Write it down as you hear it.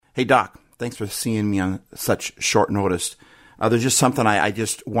Hey, Doc, thanks for seeing me on such short notice. There's just something I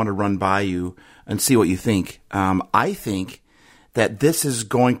just want to run by you and see what you think. I think that this is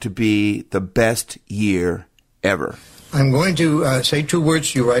going to be the best year ever. I'm going to say two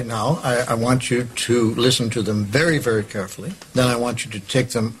words to you right now. I want you to listen to them very, very carefully. Then I want you to take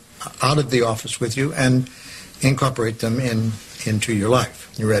them out of the office with you and incorporate them into your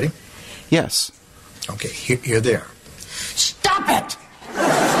life. You ready? Yes. Okay, here they are. Stop it!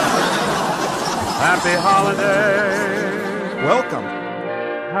 Happy holiday. Welcome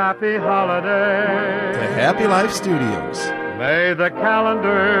Happy holiday. to Happy Life Studios. May the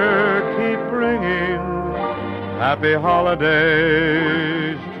calendar keep ringing. Happy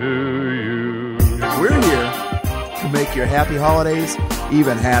holidays to you. We're here to make your happy holidays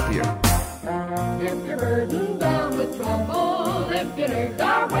even happier. If you're burdened down with trouble, if your nerves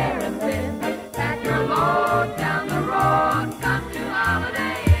are wearing thin, pack your load down the road, come to holiday.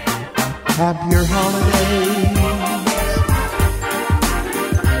 Happier holidays.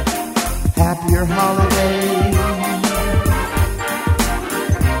 Happier holidays.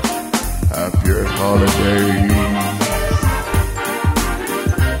 Happier holidays.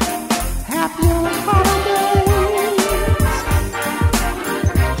 Happier holidays.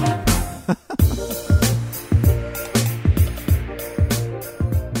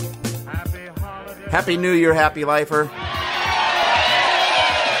 Happy New Year, Happy Lifer.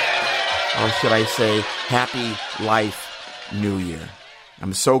 Or should I say, Happy Life New Year.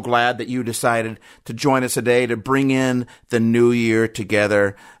 I'm so glad that you decided to join us today to bring in the new year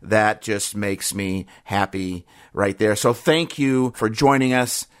together. That just makes me happy right there. So thank you for joining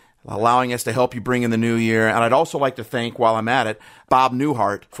us, allowing us to help you bring in the new year. And I'd also like to thank, while I'm at it, Bob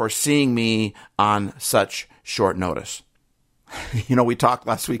Newhart for seeing me on such short notice. You know, we talked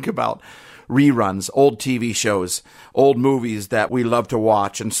last week about reruns, old TV shows, old movies that we love to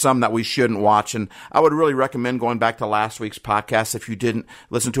watch, and some that we shouldn't watch. And I would really recommend going back to last week's podcast if you didn't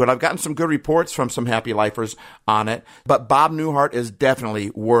listen to it. I've gotten some good reports from some happy lifers on it, but Bob Newhart is definitely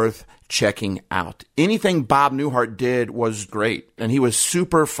worth checking out. Anything Bob Newhart did was great, and he was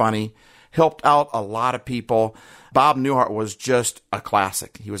super funny, helped out a lot of people. Bob Newhart was just a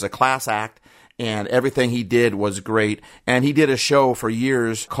classic. He was a class act. And everything he did was great. And he did a show for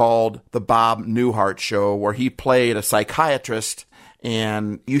years called The Bob Newhart Show, where he played a psychiatrist.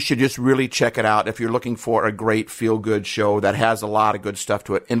 And you should just really check it out if you're looking for a great feel-good show that has a lot of good stuff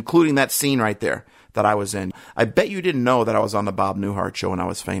to it, including that scene right there that I was in. I bet you didn't know that I was on The Bob Newhart Show and I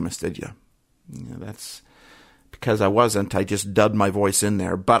was famous, did you? Yeah, that's because I wasn't. I just dubbed my voice in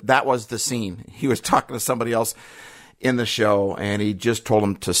there. But that was the scene. He was talking to somebody else in the show, and he just told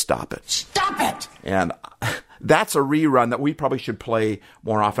him to stop it. Stop it! And that's a rerun that we probably should play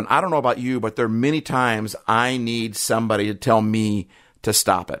more often. I don't know about you, but there are many times I need somebody to tell me to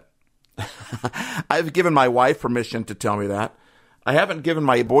stop it. I've given my wife permission to tell me that. I haven't given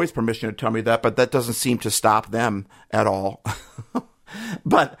my boys permission to tell me that, but that doesn't seem to stop them at all.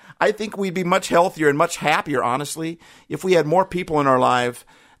 But I think we'd be much healthier and much happier, honestly, if we had more people in our life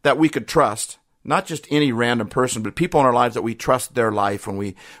that we could trust. Not just any random person, but people in our lives that we trust their life, and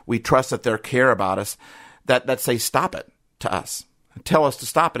we trust that they care about us, that say stop it to us, tell us to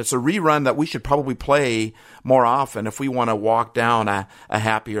stop it. It's a rerun that we should probably play more often if we want to walk down a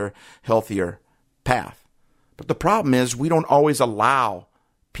happier, healthier path. But the problem is we don't always allow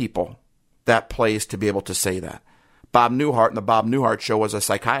people that place to be able to say that. Bob Newhart and the Bob Newhart Show was a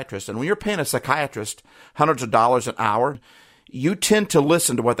psychiatrist, and when you're paying a psychiatrist hundreds of dollars an hour, you tend to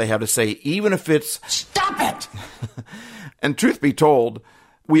listen to what they have to say, even if it's Stop it! And truth be told,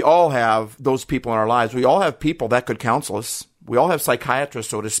 we all have those people in our lives. We all have people that could counsel us. We all have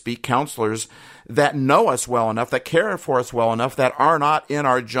psychiatrists, so to speak, counselors that know us well enough, that care for us well enough, that are not in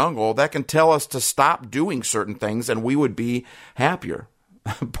our jungle, that can tell us to stop doing certain things, and we would be happier.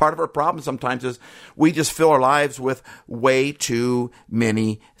 Part of our problem sometimes is we just fill our lives with way too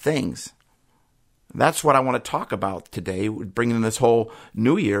many things. That's what I want to talk about today, bringing in this whole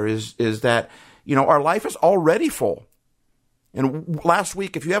new year, is that, you know, our life is already full. And last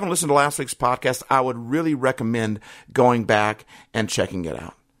week, if you haven't listened to last week's podcast, I would really recommend going back and checking it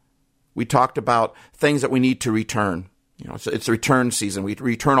out. We talked about things that we need to return. You know, it's return season. We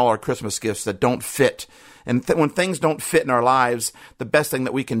return all our Christmas gifts that don't fit. And when things don't fit in our lives, the best thing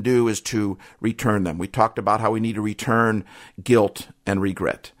that we can do is to return them. We talked about how we need to return guilt and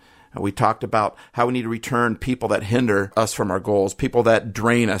regret. We talked about how we need to return people that hinder us from our goals, people that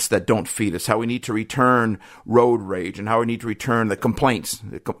drain us, that don't feed us, how we need to return road rage, and how we need to return the complaints,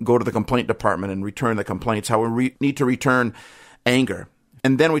 go to the complaint department and return the complaints, how we need to return anger.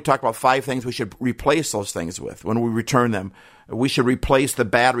 And then we talked about 5 things we should replace those things with when we return them. We should replace the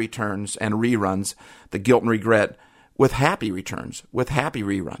bad returns and reruns, the guilt and regret, with happy returns, with happy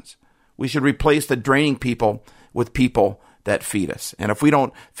reruns. We should replace the draining people with people that feed us. And if we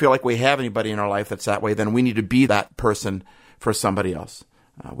don't feel like we have anybody in our life that's that way, then we need to be that person for somebody else.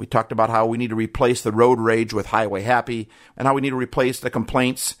 We talked about how we need to replace the road rage with highway happy, and how we need to replace the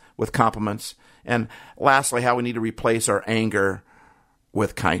complaints with compliments, and lastly, how we need to replace our anger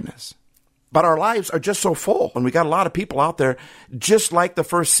with kindness. But our lives are just so full, and we got a lot of people out there, just like the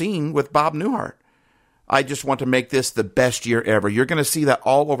first scene with Bob Newhart. I just want to make this the best year ever. You're going to see that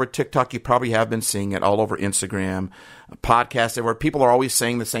all over TikTok. You probably have been seeing it all over Instagram, podcasts, everywhere. People are always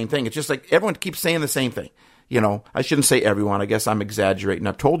saying the same thing. It's just like everyone keeps saying the same thing. You know, I shouldn't say everyone. I guess I'm exaggerating.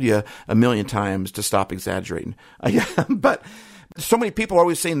 I've told you a million times to stop exaggerating. But so many people are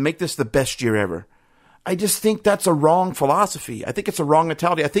always saying, make this the best year ever. I just think that's a wrong philosophy. I think it's a wrong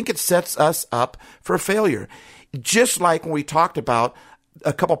mentality. I think it sets us up for failure. Just like when we talked about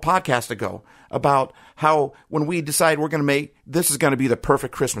a couple podcasts ago about how when we decide we're going to make, this is going to be the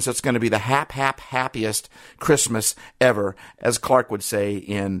perfect Christmas. It's going to be the happiest Christmas ever, as Clark would say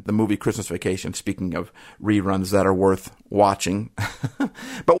in the movie Christmas Vacation, speaking of reruns that are worth watching.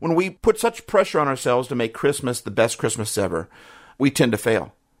 But when we put such pressure on ourselves to make Christmas the best Christmas ever, we tend to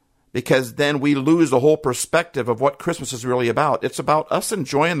fail. Because then we lose the whole perspective of what Christmas is really about. It's about us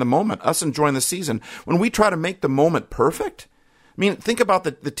enjoying the moment, us enjoying the season. When we try to make the moment perfect, I mean, think about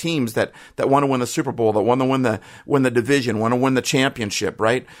the teams that want to win the Super Bowl, that want to win the division, want to win the championship,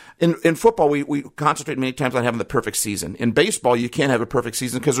 right? In football, we concentrate many times on having the perfect season. In baseball, you can't have a perfect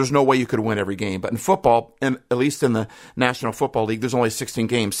season because there's no way you could win every game. But in football, and at least in the National Football League, there's only 16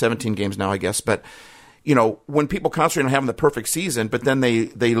 games, 17 games now, I guess. But, you know, when people concentrate on having the perfect season, but then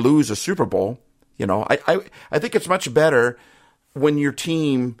they lose a Super Bowl, you know, I think it's much better when your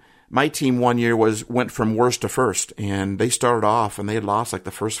team. My team one year went from worst to first, and they started off and they had lost like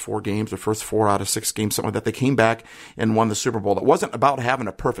the first 4 games, the first 4 out of 6 games, something like that. They came back and won the Super Bowl. It wasn't about having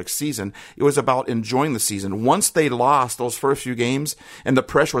a perfect season. It was about enjoying the season. Once they lost those first few games and the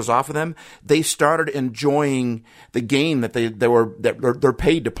pressure was off of them, they started enjoying the game that they're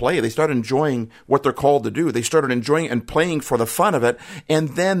paid to play. They started enjoying what they're called to do. They started enjoying and playing for the fun of it, and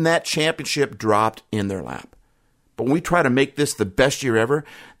then that championship dropped in their lap. But when we try to make this the best year ever,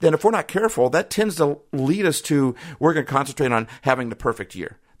 then if we're not careful, that tends to lead us to, we're going to concentrate on having the perfect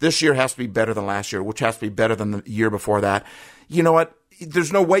year. This year has to be better than last year, which has to be better than the year before that. You know what?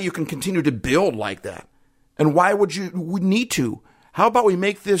 There's no way you can continue to build like that. And why would you need to? How about we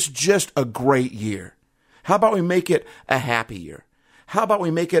make this just a great year? How about we make it a happy year? How about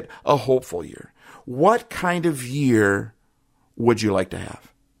we make it a hopeful year? What kind of year would you like to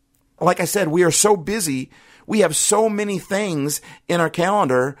have? Like I said, we are so busy. We have so many things in our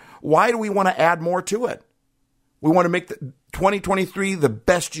calendar. Why do we want to add more to it? We want to make 2023 the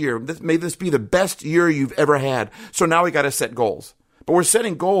best year. May this be the best year you've ever had. So now we got to set goals. But we're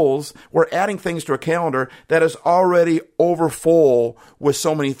setting goals. We're adding things to a calendar that is already overfull with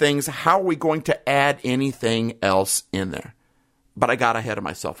so many things. How are we going to add anything else in there? But I got ahead of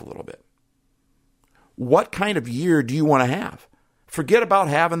myself a little bit. What kind of year do you want to have? Forget about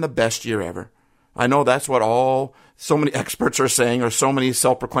having the best year ever. I know that's what so many experts are saying, or so many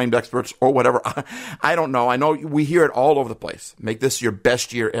self-proclaimed experts, or whatever. I don't know. I know we hear it all over the place. Make this your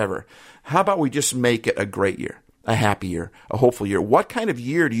best year ever. How about we just make it a great year, a happy year, a hopeful year? What kind of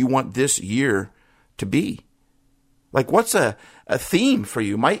year do you want this year to be? Like, what's a theme for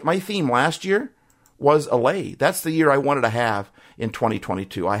you? My theme last year was Allay. That's the year I wanted to have in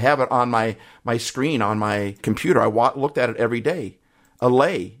 2022. I have it on my screen on my computer. I looked at it every day.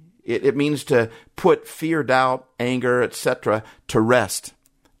 Allay. It means to put fear, doubt, anger, etc. to rest,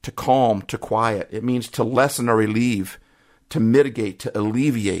 to calm, to quiet. It means to lessen or relieve, to mitigate, to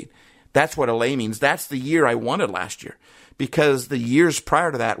alleviate. That's what allay means. That's the year I wanted last year, because the years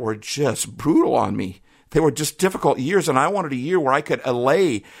prior to that were just brutal on me. They were just difficult years, and I wanted a year where I could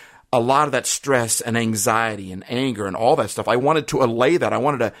allay a lot of that stress and anxiety and anger and all that stuff. I wanted to allay that. I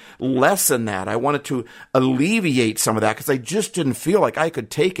wanted to lessen that. I wanted to alleviate some of that because I just didn't feel like I could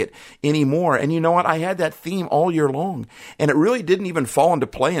take it anymore. And you know what? I had that theme all year long, and it really didn't even fall into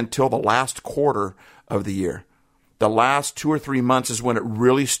play until the last quarter of the year. The last 2 or 3 months is when it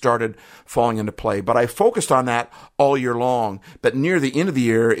really started falling into play. But I focused on that all year long. But near the end of the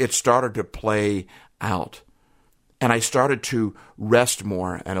year, it started to play out. And I started to rest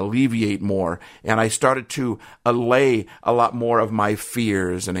more and alleviate more. And I started to allay a lot more of my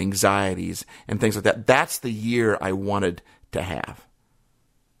fears and anxieties and things like that. That's the year I wanted to have.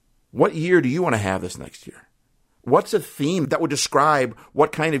 What year do you want to have this next year? What's a theme that would describe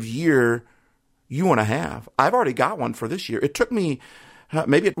what kind of year you want to have. I've already got one for this year. It took me,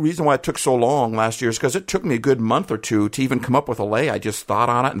 maybe the reason why it took so long last year is because it took me a good month or two to even come up with a lay. I just thought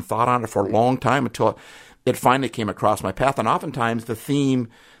on it for a long time until it finally came across my path. And oftentimes the theme,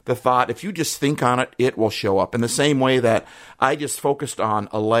 the thought, if you just think on it, it will show up. In the same way that I just focused on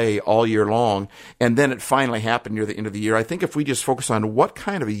a lay all year long, and then it finally happened near the end of the year. I think if we just focus on what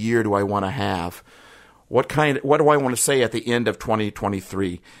kind of a year do I want to have, what do I want to say at the end of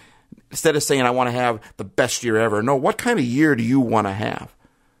 2023? Instead of saying I want to have the best year ever, no, what kind of year do you want to have?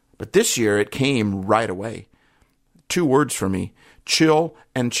 But this year it came right away. 2 words for me, chill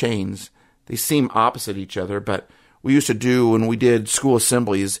and chains. They seem opposite each other, but we used to do when we did school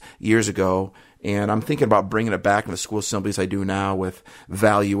assemblies years ago, and I'm thinking about bringing it back in the school assemblies I do now with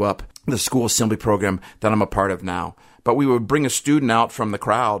Value Up, the school assembly program that I'm a part of now. But we would bring a student out from the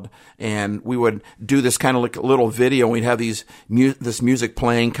crowd, and we would do this kind of like a little video. We'd have this music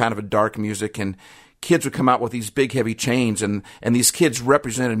playing, kind of a dark music, and kids would come out with these big, heavy chains, and these kids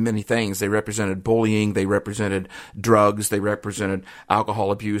represented many things. They represented bullying, they represented drugs, they represented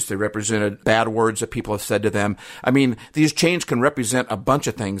alcohol abuse, they represented bad words that people have said to them. I mean, these chains can represent a bunch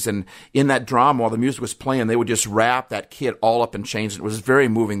of things, and in that drama, while the music was playing, they would just wrap that kid all up in chains. It was very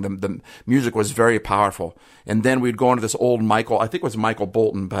moving. The music was very powerful. And then we'd go into this old Michael, I think it was Michael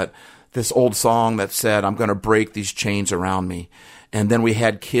Bolton, but this old song that said, I'm going to break these chains around me. And then we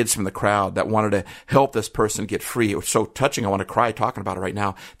had kids from the crowd that wanted to help this person get free. It was so touching. I want to cry talking about it right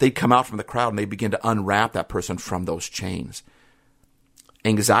now. They'd come out from the crowd and they'd begin to unwrap that person from those chains.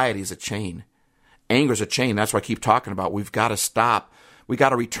 Anxiety is a chain. Anger is a chain. That's what I keep talking about. We've got to stop. We got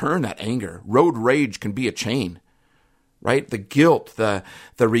to return that anger. Road rage can be a chain, right? The guilt, the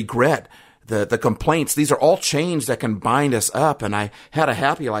regret, the complaints, these are all chains that can bind us up. And I had a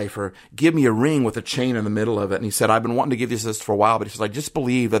happy lifer give me a ring with a chain in the middle of it. And he said, I've been wanting to give you this for a while, but he says, I just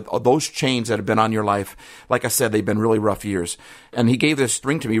believe that those chains that have been on your life, like I said, they've been really rough years. And he gave this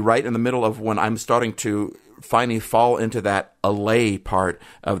ring to me right in the middle of when I'm starting to finally fall into that allay part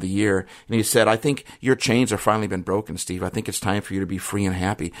of the year. And he said, I think your chains have finally been broken, Steve. I think it's time for you to be free and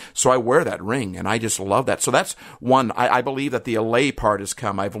happy. So I wear that ring, and I just love that. So that's one. I believe that the allay part has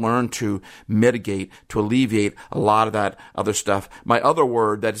come. I've learned to mitigate, to alleviate a lot of that other stuff. My other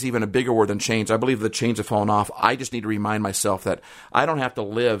word that is even a bigger word than chains, I believe the chains have fallen off. I just need to remind myself that I don't have to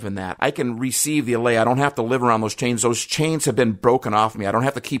live in that. I can receive the allay. I don't have to live around those chains. Those chains have been broken off me. I don't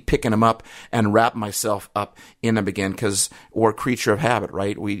have to keep picking them up and wrap myself up in them again, because we're a creature of habit,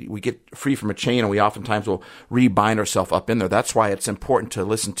 right? We get free from a chain, and we oftentimes will rebind ourselves up in there. That's why it's important to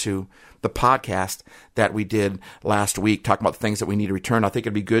listen to the podcast that we did last week, talking about the things that we need to return. I think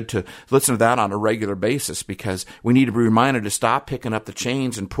it'd be good to listen to that on a regular basis, because we need to be reminded to stop picking up the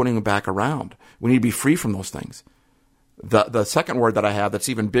chains and putting them back around. We need to be free from those things. The second word that I have that's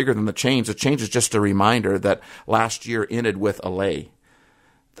even bigger than the chains is just a reminder that last year ended with a lay.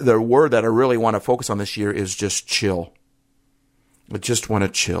 The word that I really want to focus on this year is just chill. I just want to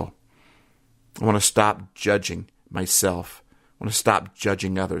chill. I want to stop judging myself. I want to stop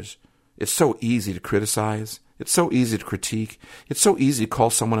judging others. It's so easy to criticize. It's so easy to critique. It's so easy to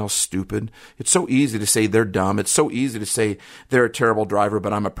call someone else stupid. It's so easy to say they're dumb. It's so easy to say they're a terrible driver,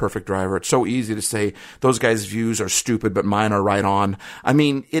 but I'm a perfect driver. It's so easy to say those guys' views are stupid, but mine are right on. I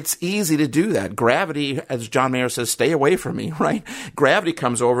mean, it's easy to do that. Gravity, as John Mayer says, stay away from me, right? Gravity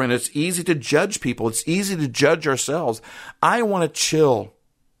comes over, and it's easy to judge people. It's easy to judge ourselves. I want to chill.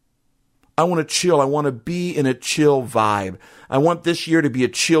 I want to chill. I want to be in a chill vibe. I want this year to be a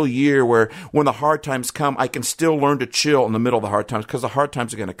chill year where when the hard times come, I can still learn to chill in the middle of the hard times, because the hard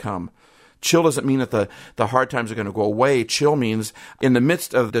times are going to come. Chill doesn't mean that the hard times are going to go away. Chill means in the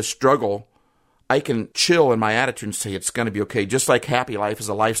midst of the struggle, I can chill in my attitude and say it's going to be okay. Just like happy life is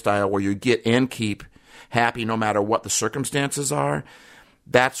a lifestyle where you get and keep happy no matter what the circumstances are.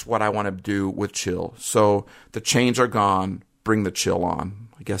 That's what I want to do with chill. So the chains are gone, bring the chill on.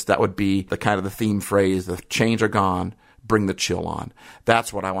 I guess that would be the kind of the theme phrase. The chains are gone, bring the chill on.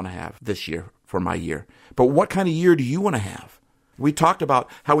 That's what I want to have this year for my year. But what kind of year do you want to have? We talked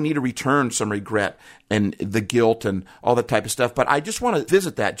about how we need to return some regret and the guilt and all that type of stuff. But I just want to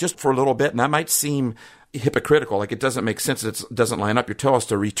visit that just for a little bit. And that might seem hypocritical, like it doesn't make sense, it doesn't line up. You tell us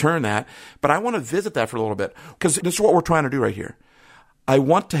to return that. But I want to visit that for a little bit, because this is what we're trying to do right here. I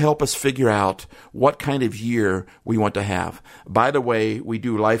want to help us figure out what kind of year we want to have. By the way, we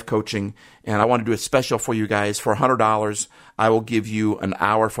do life coaching, and I want to do a special for you guys. For $100, I will give you an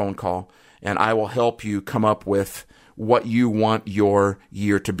hour phone call, and I will help you come up with what you want your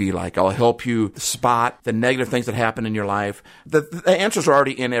year to be like. I'll help you spot the negative things that happen in your life. The answers are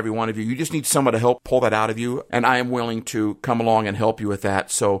already in every one of you. You just need someone to help pull that out of you, and I am willing to come along and help you with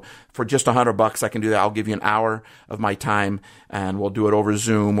that. So for just $100, I can do that. I'll give you an hour of my time, and we'll do it over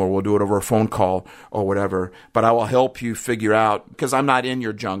Zoom, or we'll do it over a phone call or whatever. But I will help you figure out, because I'm not in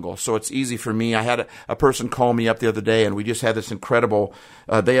your jungle, so it's easy for me. I had a person call me up the other day, and we just had this incredible,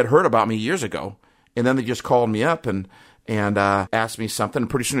 they had heard about me years ago, and then they just called me up and asked me something. And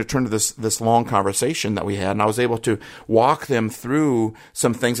pretty soon it turned to this long conversation that we had, and I was able to walk them through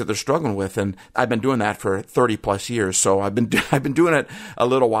some things that they're struggling with. And I've been doing that for 30 plus years, so I've been doing it a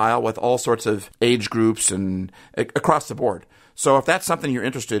little while with all sorts of age groups and across the board. So if that's something you're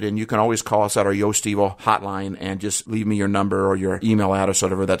interested in, you can always call us at our Yo Stevo hotline and just leave me your number or your email address or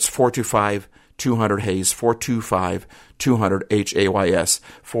whatever. That's 425-200-HAYS, 425-200-HAYS,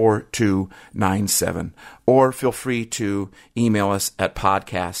 4297. Or feel free to email us at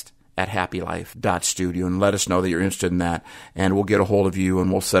podcast@happylife.studio and let us know that you're interested in that, and we'll get a hold of you,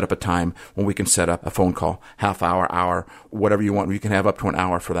 and we'll set up a time when we can set up a phone call, half hour, whatever you want. You can have up to an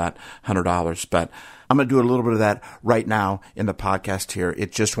hour for that, $100. But I'm going to do a little bit of that right now in the podcast here.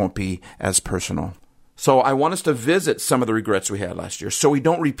 It just won't be as personal. So I want us to visit some of the regrets we had last year so we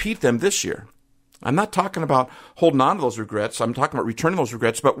don't repeat them this year. I'm not talking about holding on to those regrets. I'm talking about returning those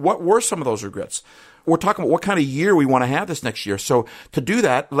regrets. But what were some of those regrets? We're talking about what kind of year we want to have this next year. So to do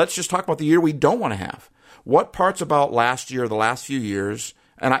that, let's just talk about the year we don't want to have. What parts about last year, the last few years,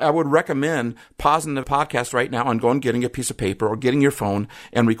 and I would recommend pausing the podcast right now and going and getting a piece of paper or getting your phone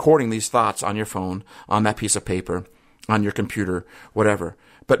and recording these thoughts on your phone, on that piece of paper, on your computer, whatever.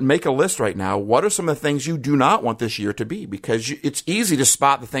 But make a list right now. What are some of the things you do not want this year to be? Because it's easy to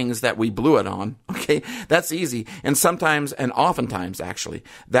spot the things that we blew it on. Okay, that's easy. And sometimes, and oftentimes actually,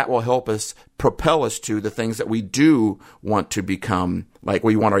 that will help us propel us to the things that we do want to become, like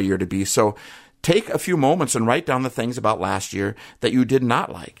we want our year to be. So take a few moments and write down the things about last year that you did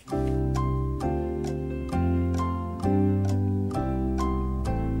not like.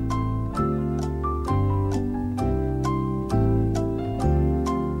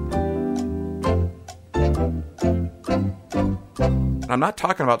 I'm not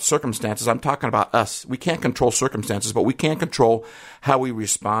talking about circumstances. I'm talking about us. We can't control circumstances, but we can control how we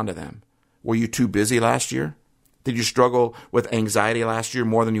respond to them. Were you too busy last year? Did you struggle with anxiety last year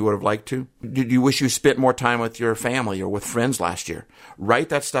more than you would have liked to? Did you wish you spent more time with your family or with friends last year? Write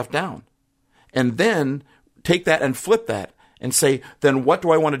that stuff down. And then take that and flip that and say, then what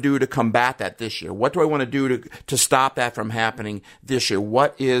do I want to do to combat that this year? What do I want to do to stop that from happening this year?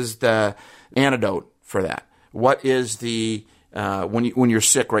 What is the antidote for that? What is the when you're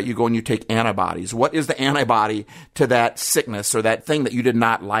sick, right? You go and you take antibodies. What is the antibody to that sickness or that thing that you did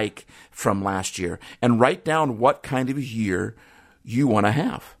not like from last year? And write down what kind of year you want to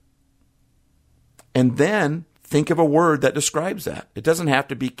have. And then think of a word that describes that. It doesn't have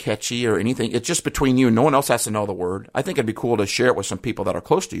to be catchy or anything. It's just between you. No one else has to know the word. I think it'd be cool to share it with some people that are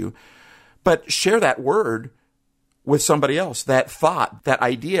close to you. But share that word with somebody else, that thought, that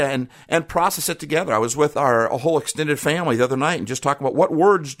idea, and process it together. I was with a whole extended family the other night and just talking about what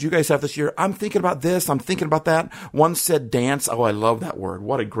words do you guys have this year? I'm thinking about this. I'm thinking about that. One said dance. Oh, I love that word.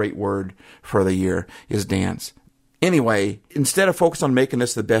 What a great word for the year is dance. Anyway, instead of focus on making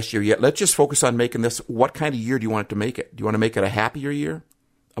this the best year yet, let's just focus on making this, what kind of year do you want it to make it? Do you want to make it a happier year?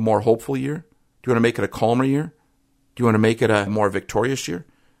 A more hopeful year? Do you want to make it a calmer year? Do you want to make it a more victorious year?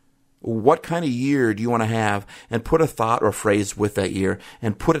 What kind of year do you want to have? And put a thought or phrase with that year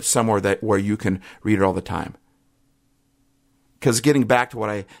and put it somewhere where you can read it all the time. Because getting back to what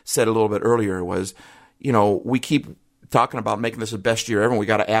I said a little bit earlier was, we keep talking about making this the best year ever. We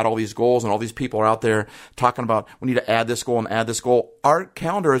got to add all these goals, and all these people are out there talking about we need to add this goal and add this goal. Our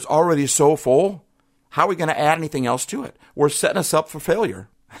calendar is already so full. How are we going to add anything else to it? We're setting us up for failure.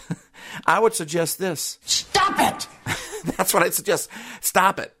 I would suggest this. Stop it! That's what I'd suggest.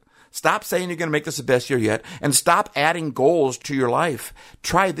 Stop it. Stop saying you're going to make this the best year yet, and stop adding goals to your life.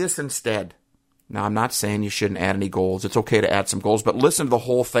 Try this instead. Now, I'm not saying you shouldn't add any goals. It's okay to add some goals, but listen to the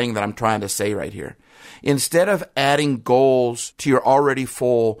whole thing that I'm trying to say right here. Instead of adding goals to your already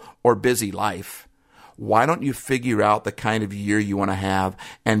full or busy life, why don't you figure out the kind of year you want to have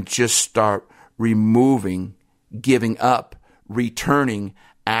and just start removing, giving up, returning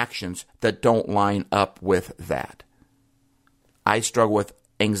actions that don't line up with that? I struggle with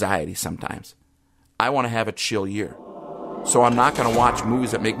anxiety sometimes. I want to have a chill year. So I'm not going to watch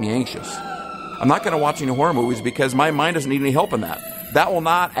movies that make me anxious. I'm not going to watch any horror movies because my mind doesn't need any help in that. That will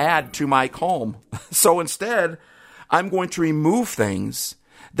not add to my calm. So instead, I'm going to remove things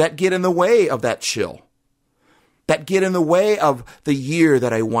that get in the way of that chill. that get in the way of the year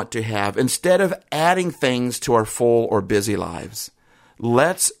that I want to have, instead of adding things to our full or busy lives.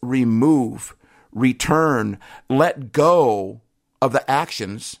 Let's remove, return, let go of the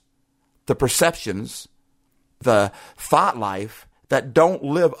actions, the perceptions, the thought life that don't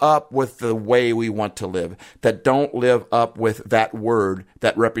live up with the way we want to live, that don't live up with that word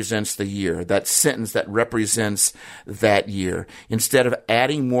that represents the year, that sentence that represents that year. Instead of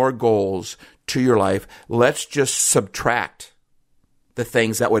adding more goals to your life, let's just subtract the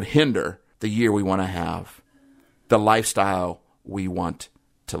things that would hinder the year we want to have, the lifestyle we want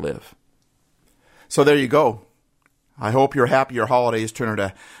to live. So there you go. I hope your happier holidays turn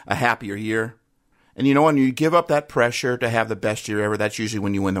into a happier year. And you know, when you give up that pressure to have the best year ever, that's usually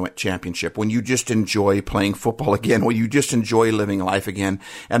when you win the championship, when you just enjoy playing football again, when you just enjoy living life again,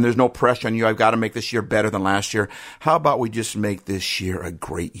 and there's no pressure on you, I've got to make this year better than last year. How about we just make this year a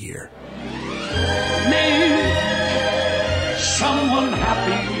great year? Make someone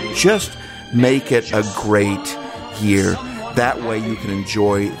happy. Just make it a great year. That way you can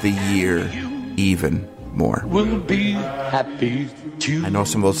enjoy the year even more. We'll be happy too. I know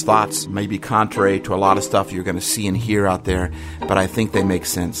some of those thoughts may be contrary to a lot of stuff you're going to see and hear out there, but I think they make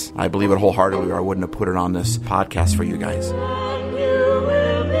sense. I believe it wholeheartedly, or I wouldn't have put it on this podcast for you guys.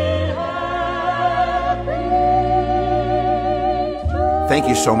 Thank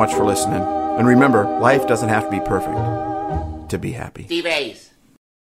you so much for listening. And remember, life doesn't have to be perfect to be happy. Steve Ace.